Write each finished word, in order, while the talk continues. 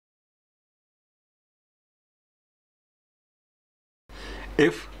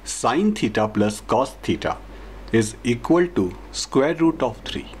If sine theta plus cos theta is equal to square root of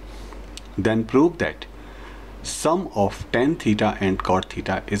 3, then prove that sum of tan theta and cot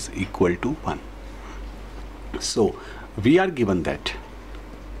theta is equal to 1. So we are given that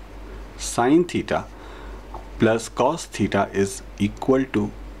sine theta plus cos theta is equal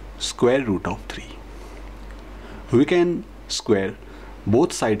to square root of 3. We can square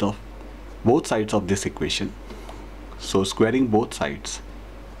both sides of this equation. So squaring both sides,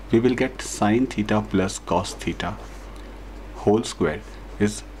 we will get sine theta plus cos theta whole square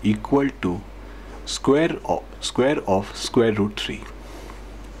is equal to square of square root 3.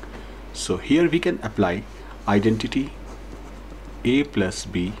 So here we can apply identity a plus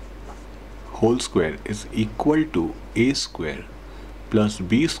b whole square is equal to a square plus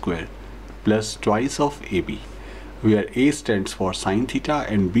b square plus twice of ab, where a stands for sine theta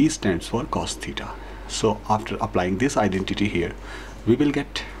and b stands for cos theta. So after applying this identity here, we will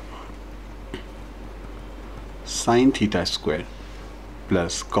get sine theta square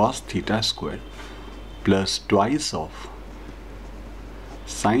plus cos theta square plus twice of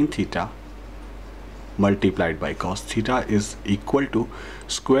sine theta multiplied by cos theta is equal to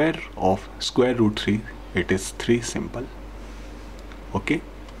square of square root 3. It is 3 simple. Okay.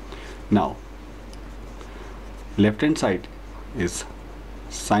 Now left hand side is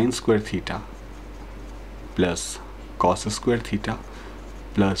sine square theta plus cos square theta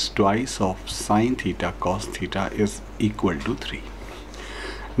plus twice of sine theta cos theta is equal to 3.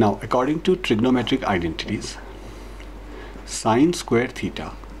 Now according to trigonometric identities, sine square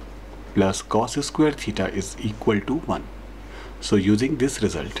theta plus cos square theta is equal to 1. So using this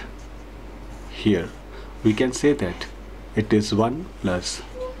result here, we can say that it is 1 plus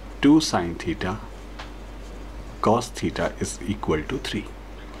 2 sine theta cos theta is equal to 3.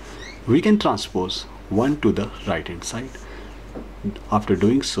 We can transpose 1 to the right hand side. After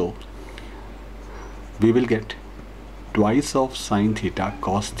doing so, we will get twice of sine theta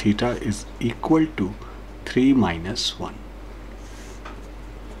cos theta is equal to 3 minus 1.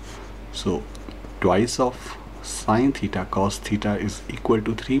 So twice of sine theta cos theta is equal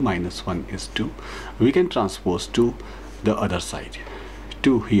to 3 minus 1 is 2. We can transpose to the other side.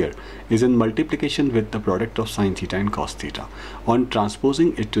 2 here is in multiplication with the product of sine theta and cos theta. On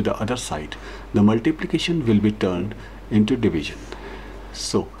transposing it to the other side, the multiplication will be turned into division.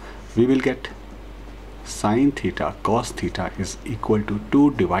 So we will get sine theta cos theta is equal to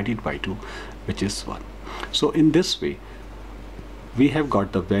 2 divided by 2, which is 1. So in this way, we have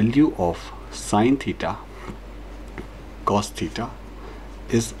got the value of sine theta cos theta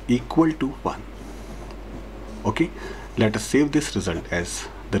is equal to 1. Okay, let us save this result as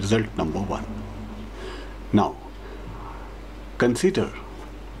the result number 1. Now consider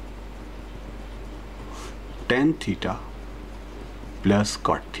tan theta plus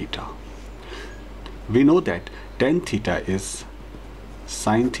cot theta. We know that tan theta is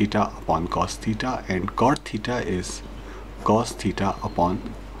sine theta upon cos theta and cot theta is cos theta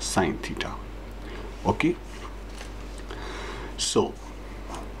upon sine theta. Okay, so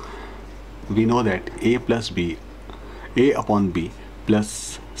we know that a upon b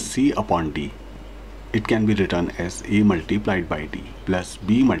plus c upon d, it can be written as a multiplied by d plus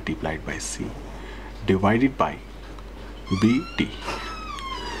b multiplied by c divided by bt.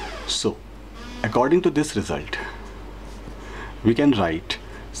 So according to this result, we can write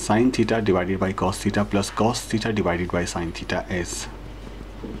sine theta divided by cos theta plus cos theta divided by sine theta as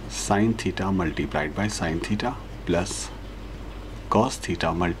sine theta multiplied by sine theta plus cos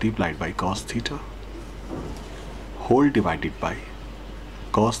theta multiplied by cos theta whole divided by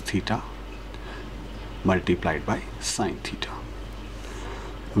cos theta multiplied by sine theta.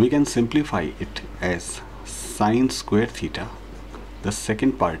 We can simplify it as sine square theta, the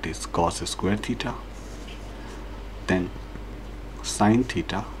second part is cos square theta, then sine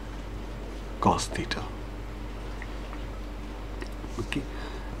theta cos theta. Okay,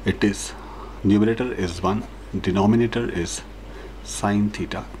 it is numerator is 1, denominator is sine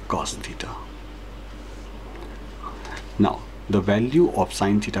theta cos theta. Now the value of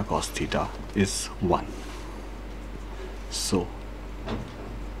sine theta cos theta is 1. So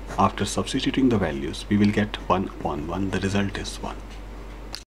after substituting the values, we will get 1 upon 1. The result is 1.